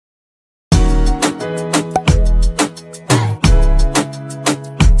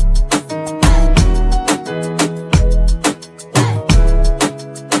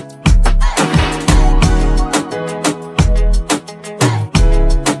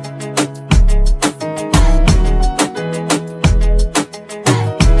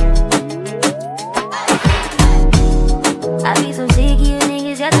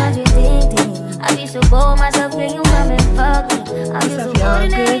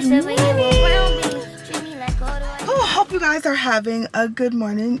Good morning. Oh, hope you guys are having a good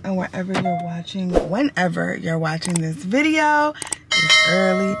morning and whenever you're watching this video. It's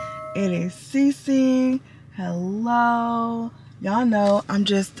early. It is Cece. Hello. Y'all know I'm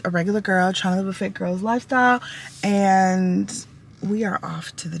just a regular girl trying to live a fit girl's lifestyle, and we are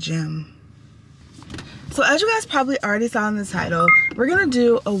off to the gym. So as you guys probably already saw in the title, we're gonna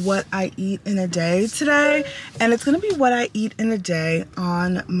do a what I eat in a day today, and it's gonna be what I eat in a day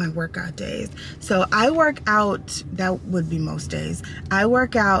on my workout days. So I work out, that would be most days. I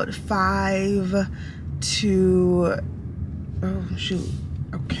work out 5 to, oh shoot,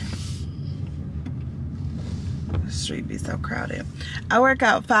 okay. The street be so crowded. I work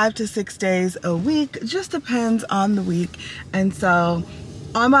out 5 to 6 days a week, just depends on the week. And so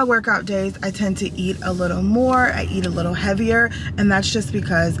on my workout days, I tend to eat a little more, I eat a little heavier, and that's just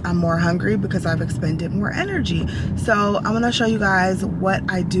because I'm more hungry because I've expended more energy. So I'm gonna show you guys what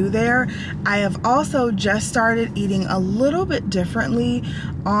I do there. I have also just started eating a little bit differently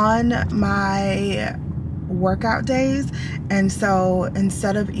on my workout days, and so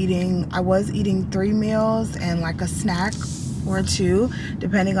instead of eating, I was eating 3 meals and like a snack or 2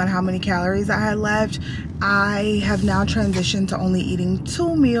 depending on how many calories I had left. I have now transitioned to only eating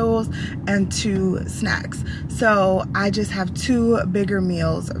 2 meals and 2 snacks. So I just have 2 bigger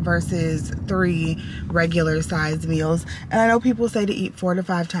meals versus 3 regular sized meals. And I know people say to eat 4 to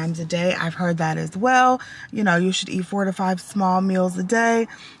 5 times a day. I've heard that as well. You know, you should eat 4 to 5 small meals a day.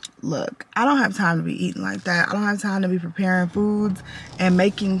 Look, I don't have time to be eating like that. I don't have time to be preparing foods and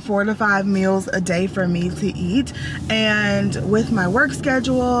making 4 to 5 meals a day for me to eat. And with my work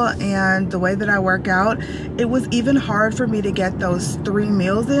schedule and the way that I work out, it was even hard for me to get those 3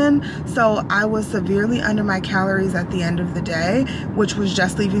 meals in. So I was severely under my calories at the end of the day, which was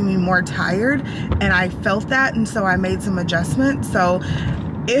just leaving me more tired. And I felt that, and so I made some adjustments. So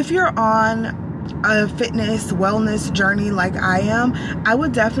if you're on a fitness wellness journey like I am, I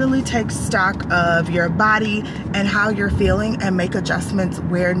would definitely take stock of your body and how you're feeling and make adjustments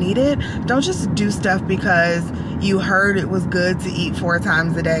where needed. Don't just do stuff because you heard it was good to eat 4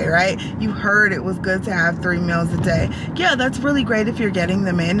 times a day, right? You heard it was good to have 3 meals a day. Yeah, that's really great if you're getting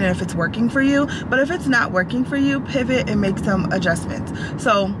them in and if it's working for you, but if it's not working for you, pivot and make some adjustments.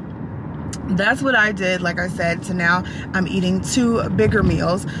 So that's what I did. Like I said, so now I'm eating 2 bigger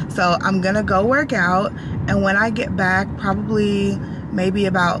meals. So I'm gonna go work out, and when I get back, probably maybe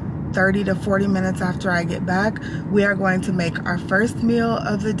about 30 to 40 minutes after I get back, we are going to make our first meal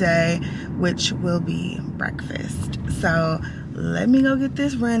of the day, which will be breakfast. So let me go get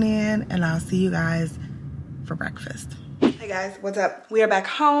this run in, and I'll see you guys for breakfast. Hey guys, what's up? We are back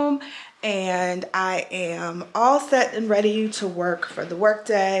home, and I am all set and ready to work for the work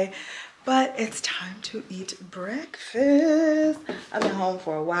day. But it's time to eat breakfast. I've been home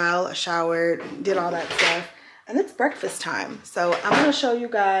for a while, I showered, did all that stuff, and it's breakfast time. So I'm gonna show you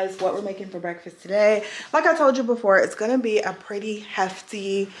guys what we're making for breakfast today. Like I told you before, it's gonna be a pretty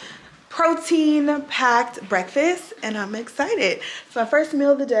hefty, protein-packed breakfast, and I'm excited. So my first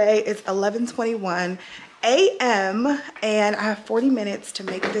meal of the day is 11:21 a.m. and I have 40 minutes to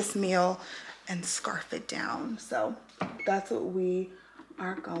make this meal and scarf it down. So that's what we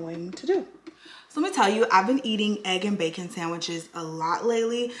are going to do. So let me tell you, I've been eating egg and bacon sandwiches a lot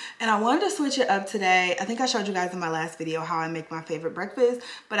lately, and I wanted to switch it up today. I think I showed you guys in my last video how I make my favorite breakfast,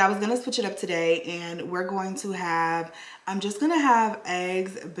 but I was gonna switch it up today, and we're going to have, I'm just gonna have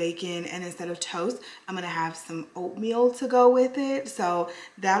eggs, bacon, and instead of toast, I'm gonna have some oatmeal to go with it. So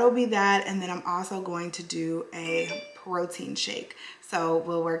that'll be that, and then I'm also going to do a protein shake. So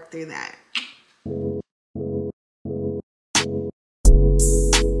we'll work through that.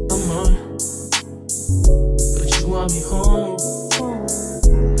 Want me home,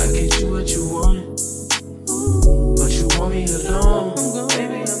 I get you what you want, but you want me alone.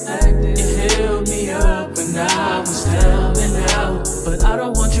 Baby, I'm acting. You held me up when I was down and out, but I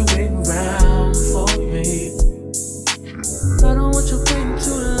don't want you waiting around for me. I don't want you waiting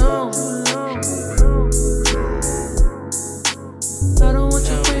too long. I don't want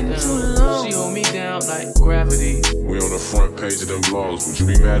you waiting too long. She hold me down like gravity. We on the front page of them blogs. Would you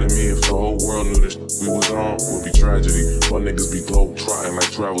be mad at me if the whole world knew this we was on? Would be tragedy. My niggas be globe trotting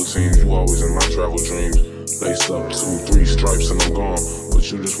like travel teams. You always in my travel dreams. Lace up 2, 3 stripes and I'm gone. But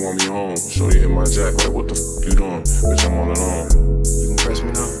you just want me home. Shorty hit my jack like what the f you doing? Bitch, I'm on and on. You gon' press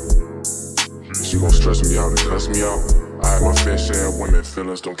me now? Bitch, you gon' stress me out and cuss me out? I have my fair share of women,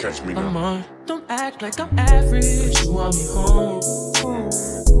 feelings don't catch me now. I'm on, don't act like I'm average. But you want me home.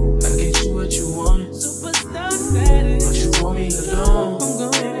 I get you what you want. Superstar status. But you want me alone.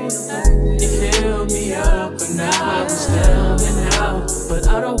 You held me up when I was down and out. out, but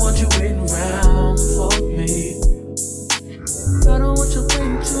I don't want you waiting around for me. I don't want you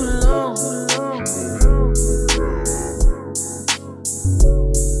waiting too long.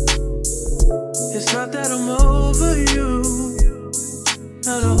 It's not that I'm over you,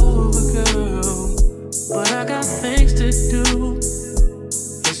 not over, girl, but I got things to do.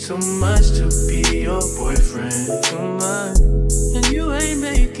 It's too much to be your boyfriend, too much, and you ain't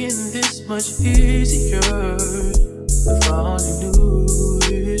making this much easier. If I only knew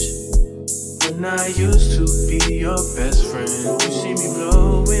this when I used to be your best friend. You see me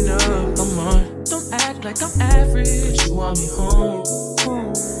blowing up, come on, don't act like I'm average. But you want me home,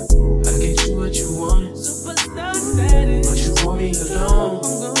 I get you what you want, superstar status. But you want me alone,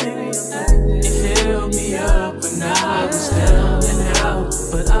 you held me up when I was down and out.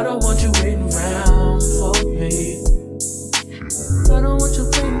 But I don't want you waiting around for me. I don't want you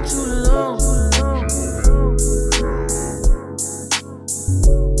waiting too long.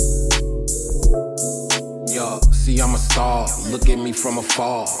 Yo, see I'm a star, look at me from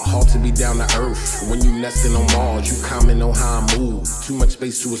afar. Hard to be down to earth when you nesting on Mars. You comment on how I move, too much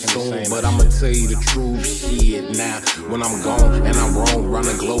space to assume. But I'ma tell you the truth, shit. Now, when I'm gone and I'm wrong, round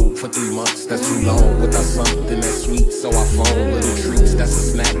the globe for 3 months, that's too long. Without something that's sweet, so I phone little treats. That's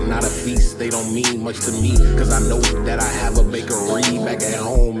a snack, not a feast. They don't mean much to me, cause I know that I have a bakery back at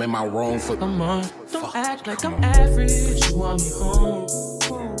home. Am I wrong for? Come on, don't act like I'm average. You want me home.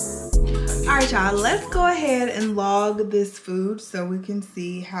 Alright y'all, let's go ahead and log this food so we can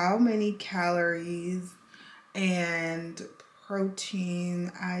see how many calories and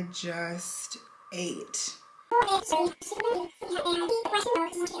protein I just ate.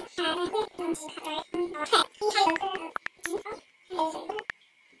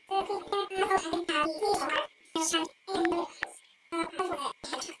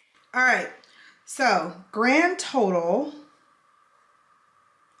 Alright, so grand total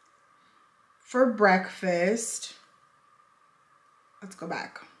for breakfast, let's go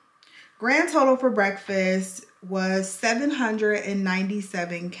back. Grand total for breakfast was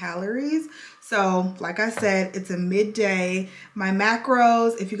 797 calories. So like I said, it's a midday. My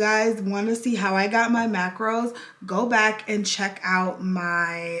macros, if you guys want to see how I got my macros, go back and check out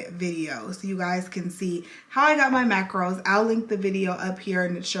my video so you guys can see how I got my macros. I'll link the video up here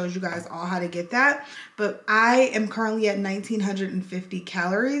and it shows you guys all how to get that. But I am currently at 1950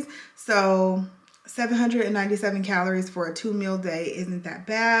 calories. So 797 calories for a 2-meal day isn't that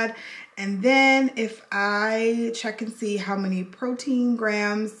bad. And then if I check and see how many protein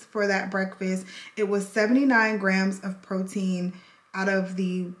grams for that breakfast, it was 79 grams of protein out of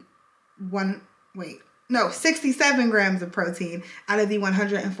the 67 grams of protein out of the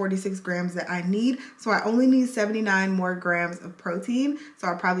 146 grams that I need. So I only need 79 more grams of protein. So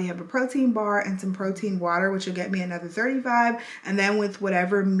I'll probably have a protein bar and some protein water, which will get me another 35. And then with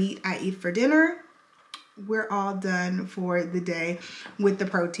whatever meat I eat for dinner, we're all done for the day with the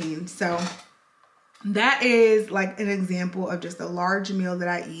protein. So that is like an example of just a large meal that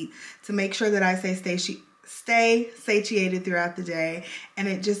I eat to make sure that I stay satiated throughout the day. And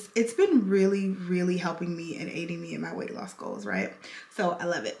it's been really helping me and aiding me in my weight loss goals, right? So I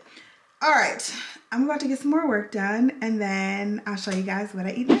love it. All right, I'm about to get some more work done and then I'll show you guys what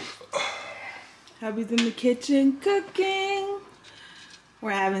I eat next. Hubby's in the kitchen cooking.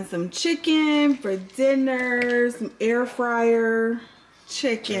 We're having some chicken for dinner, some air fryer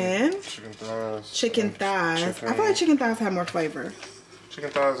chicken. Chicken thighs. Chicken thighs. I feel like chicken thighs have more flavor. Chicken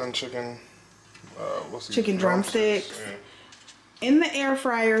thighs and chicken, chicken drumsticks. Yeah. In the air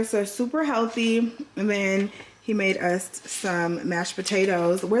fryer, so super healthy. And then he made us some mashed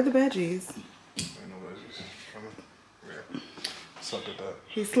potatoes. Where are the veggies? Ain't no veggies. Yeah. Suck at that.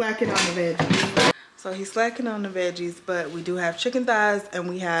 He's slacking on the veggies. So he's slacking on the veggies, but we do have chicken thighs and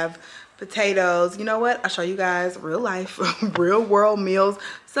we have potatoes. You know what? I'll show you guys real life, real world meals.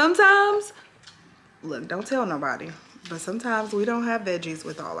 Sometimes, look, don't tell nobody, but sometimes we don't have veggies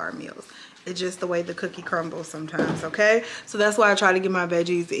with all our meals. It's just the way the cookie crumbles sometimes, okay? So that's why I try to get my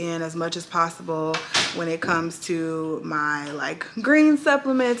veggies in as much as possible when it comes to my like green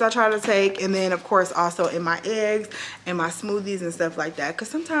supplements I try to take. And then of course also in my eggs and my smoothies and stuff like that. Cause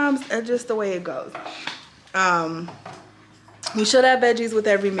sometimes that's just the way it goes. We should have veggies with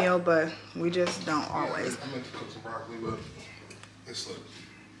every meal, but we just don't always. I meant to cook some broccoli, but it slipped.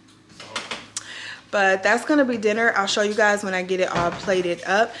 But that's gonna be dinner. I'll show you guys when I get it all plated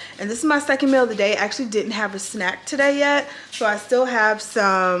up. And this is my second meal of the day. I actually didn't have a snack today yet, so I still have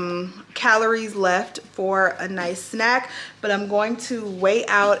some calories left for a nice snack. But I'm going to weigh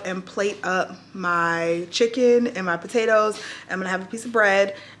out and plate up my chicken and my potatoes. I'm gonna have a piece of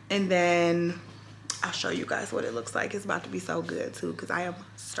bread, and then I'll show you guys what it looks like. It's about to be so good too because I am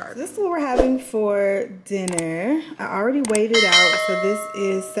starving. This is what we're having for dinner. I already weighed it out. So this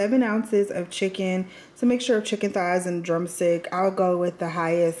is 7 ounces of chicken. So mixture of chicken thighs and drumstick. I'll go with the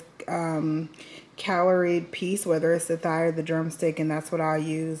highest calorie piece, whether it's the thigh or the drumstick, and that's what I'll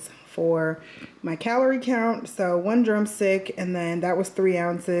use for my calorie count. So 1 drumstick, and then that was 3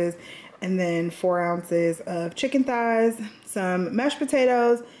 ounces, and then 4 ounces of chicken thighs, some mashed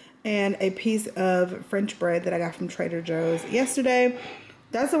potatoes, and a piece of French bread that I got from Trader Joe's yesterday.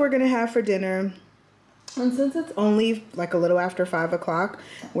 That's what we're gonna have for dinner. And since it's only like a little after 5 o'clock,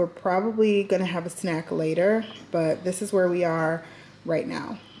 we're probably gonna have a snack later, but this is where we are right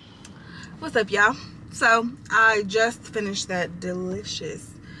now. What's up, y'all? So I just finished that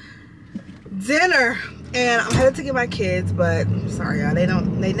delicious dinner and I'm headed to get my kids, but I'm sorry, y'all,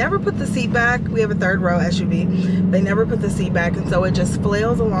 they never put the seat back. We have a 3rd row SUV. They never put the seat back, and so it just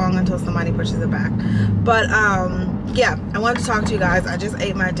flails along until somebody pushes it back. But yeah, I wanted to talk to you guys. I just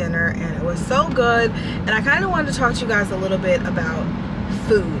ate my dinner and it was so good, and I kind of wanted to talk to you guys a little bit about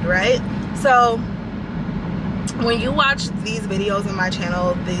food, right? So when you watch these videos on my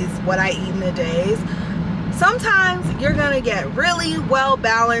channel, these what I eat in a days, sometimes you're gonna get really well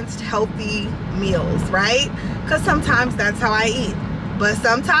balanced, healthy meals, right? Because sometimes that's how I eat. But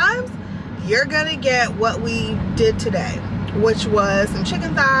sometimes you're gonna get what we did today, which was some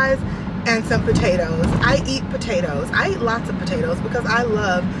chicken thighs and some potatoes. I eat potatoes. I eat lots of potatoes because I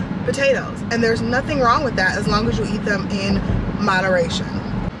love potatoes. And there's nothing wrong with that as long as you eat them in moderation.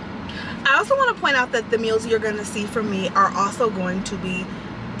 I also want to point out that the meals you're going to see from me are also going to be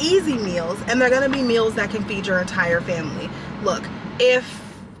easy meals, and they're going to be meals that can feed your entire family. Look, if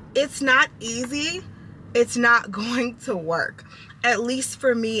it's not easy, it's not going to work. At least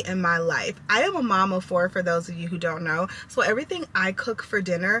for me in my life. I am a mom of 4 for those of you who don't know. So everything I cook for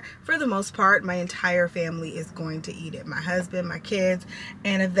dinner, for the most part, my entire family is going to eat it. My husband, my kids.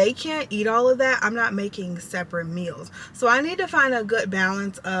 And if they can't eat all of that, I'm not making separate meals. So I need to find a good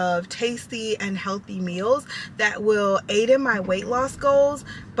balance of tasty and healthy meals that will aid in my weight loss goals,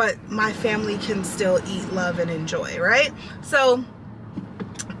 but my family can still eat, love, and enjoy, right? So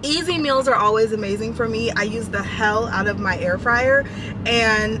easy meals are always amazing for me. I use the hell out of my air fryer,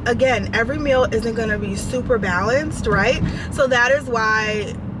 and again, every meal isn't going to be super balanced, right? So that is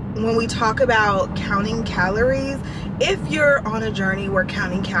why when we talk about counting calories, if you're on a journey where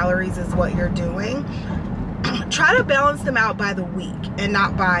counting calories is what you're doing, try to balance them out by the week and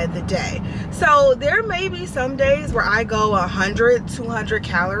not by the day. So there may be some days where I go 100, 200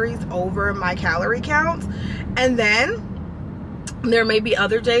 calories over my calorie counts, and then there may be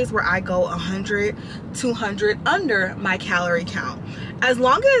other days where I go 100, 200 under my calorie count. As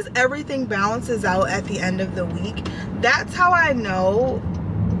long as everything balances out at the end of the week, that's how I know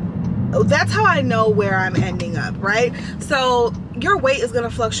where I'm ending up, right? So your weight is going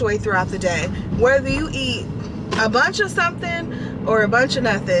to fluctuate throughout the day. Whether you eat a bunch of something or a bunch of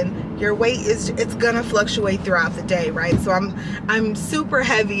nothing, your weight it's going to fluctuate throughout the day, right? So I'm super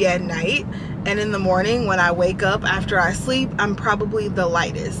heavy at night, and in the morning when I wake up after I sleep, I'm probably the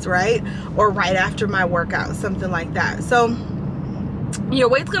lightest, right? Or right after my workout, something like that. So your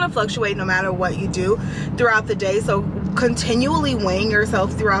weight's going to fluctuate no matter what you do throughout the day. So continually weighing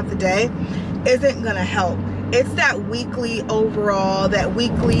yourself throughout the day isn't going to help. It's that weekly overall, that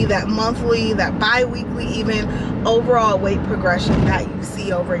weekly, that monthly, that bi-weekly even overall weight progression that you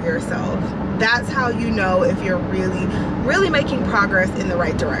see over yourself. That's how you know if you're really making progress in the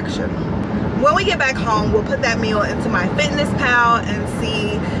right direction. When we get back home, we'll put that meal into my Fitness Pal and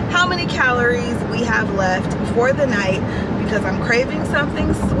see how many calories we have left for the night, because I'm craving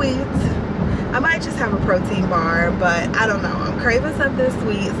something sweet. I might just have a protein bar, but I don't know. I'm craving something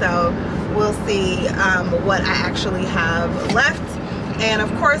sweet, so we'll see what I actually have left. And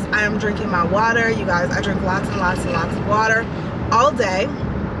of course, I am drinking my water. You guys, I drink lots and lots and lots of water all day.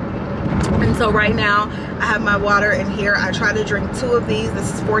 And so right now I have my water in here. I try to drink 2 of these.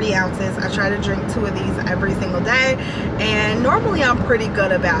 This is 40 ounces. I try to drink 2 of these every single day, and normally I'm pretty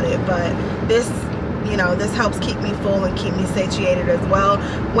good about it, but this, you know, this helps keep me full and keep me satiated as well.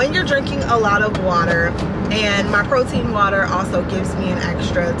 When you're drinking a lot of water, and my protein water also gives me an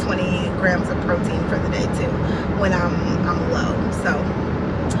extra 20 grams of protein for the day too when I'm low.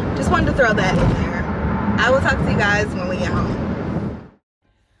 So just wanted to throw that in there. I will talk to you guys when we get home.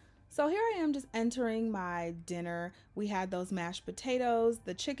 So here I am just entering my dinner. We had those mashed potatoes,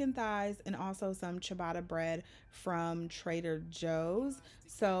 the chicken thighs, and also some ciabatta bread from Trader Joe's.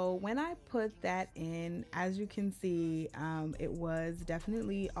 So when I put that in, as you can see, it was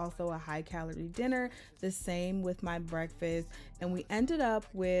definitely also a high calorie dinner, the same with my breakfast, and we ended up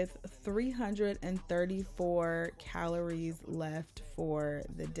with 334 calories left for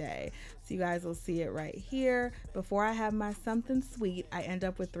the day. So you guys will see it right here. Before I have my something sweet, I end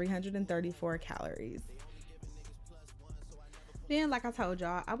up with 334 calories. Then, like I told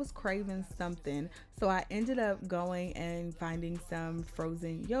y'all, I was craving something, so I ended up going and finding some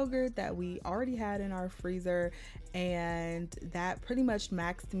frozen yogurt that we already had in our freezer, and that pretty much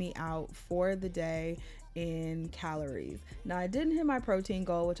maxed me out for the day in calories. Now, I didn't hit my protein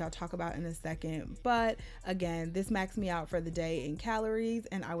goal, which I'll talk about in a second, but again, this maxed me out for the day in calories,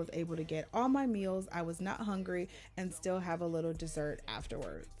 and I was able to get all my meals. I was not hungry and still have a little dessert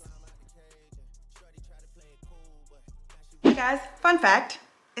afterwards. Hey guys, fun fact,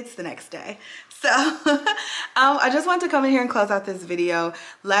 it's the next day. So I just wanted to come in here and close out this video.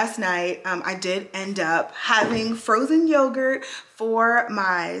 Last night, I did end up having frozen yogurt for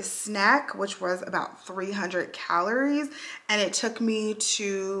my snack, which was about 300 calories. And it took me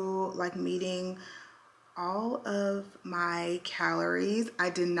to like meeting all of my calories. I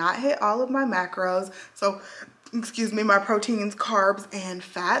did not hit all of my macros. So excuse me, my proteins, carbs, and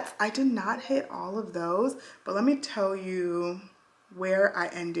fats. I did not hit all of those, but let me tell you where I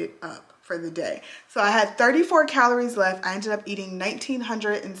ended up for the day. So I had 34 calories left. I ended up eating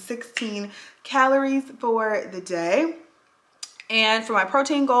 1,916 calories for the day. And for my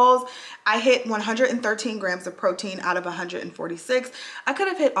protein goals, I hit 113 grams of protein out of 146. I could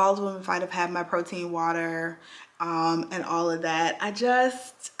have hit all of them if I'd have had my protein water and all of that. I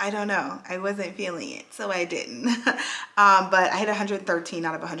don't know. I wasn't feeling it, so I didn't. But I hit 113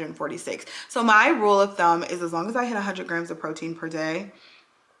 out of 146. So my rule of thumb is as long as I hit 100 grams of protein per day,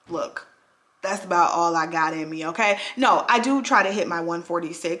 look, that's about all I got in me, okay? No, I do try to hit my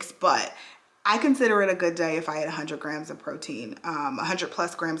 146, but I consider it a good day if I hit 100 grams of protein, 100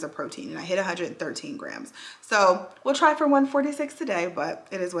 plus grams of protein, and I hit 113 grams. So we'll try for 146 today, but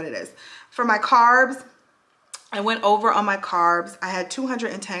it is what it is. For my carbs, I went over on my carbs. I had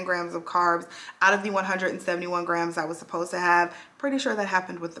 210 grams of carbs out of the 171 grams I was supposed to have. Pretty sure that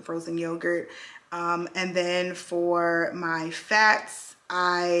happened with the frozen yogurt. And then for my fats,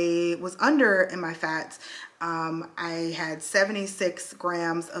 I was under in my fats. I had 76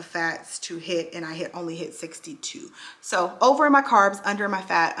 grams of fats to hit, and I only hit 62. So over in my carbs, under in my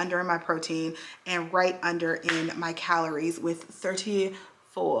fat, under in my protein, and right under in my calories with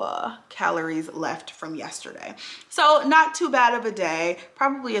 34 calories left from yesterday. So not too bad of a day,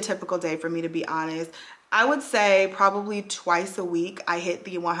 probably a typical day for me, to be honest. I would say probably twice a week I hit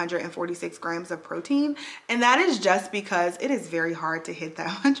the 146 grams of protein, and that is just because it is very hard to hit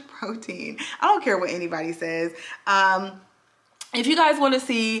that much protein. I don't care what anybody says. If you guys want to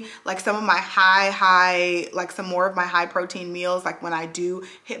see like some of my like some more of my high protein meals, like when I do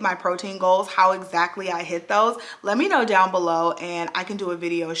hit my protein goals, how exactly I hit those, let me know down below, and I can do a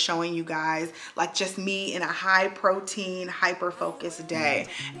video showing you guys like just me in a high protein, hyper focused day,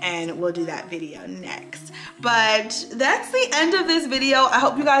 and we'll do that video next. But that's the end of this video. I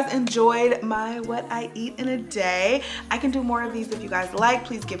hope you guys enjoyed my what I eat in a day. I can do more of these if you guys like.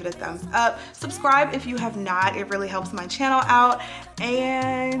 Please give it a thumbs up. Subscribe if you have not. It really helps my channel out.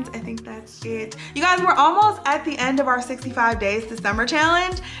 And I think that's it. You guys, we're almost at the end of our 65 days to summer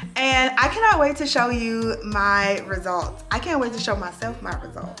challenge, and I cannot wait to show you my results. I can't wait to show myself my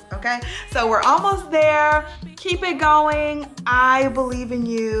results, okay? So we're almost there. Keep it going. I believe in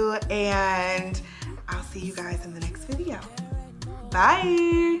you, and I'll see you guys in the next video.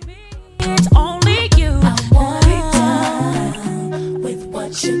 Bye. It's only you. I want it done with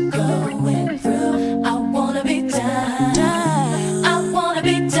what you got.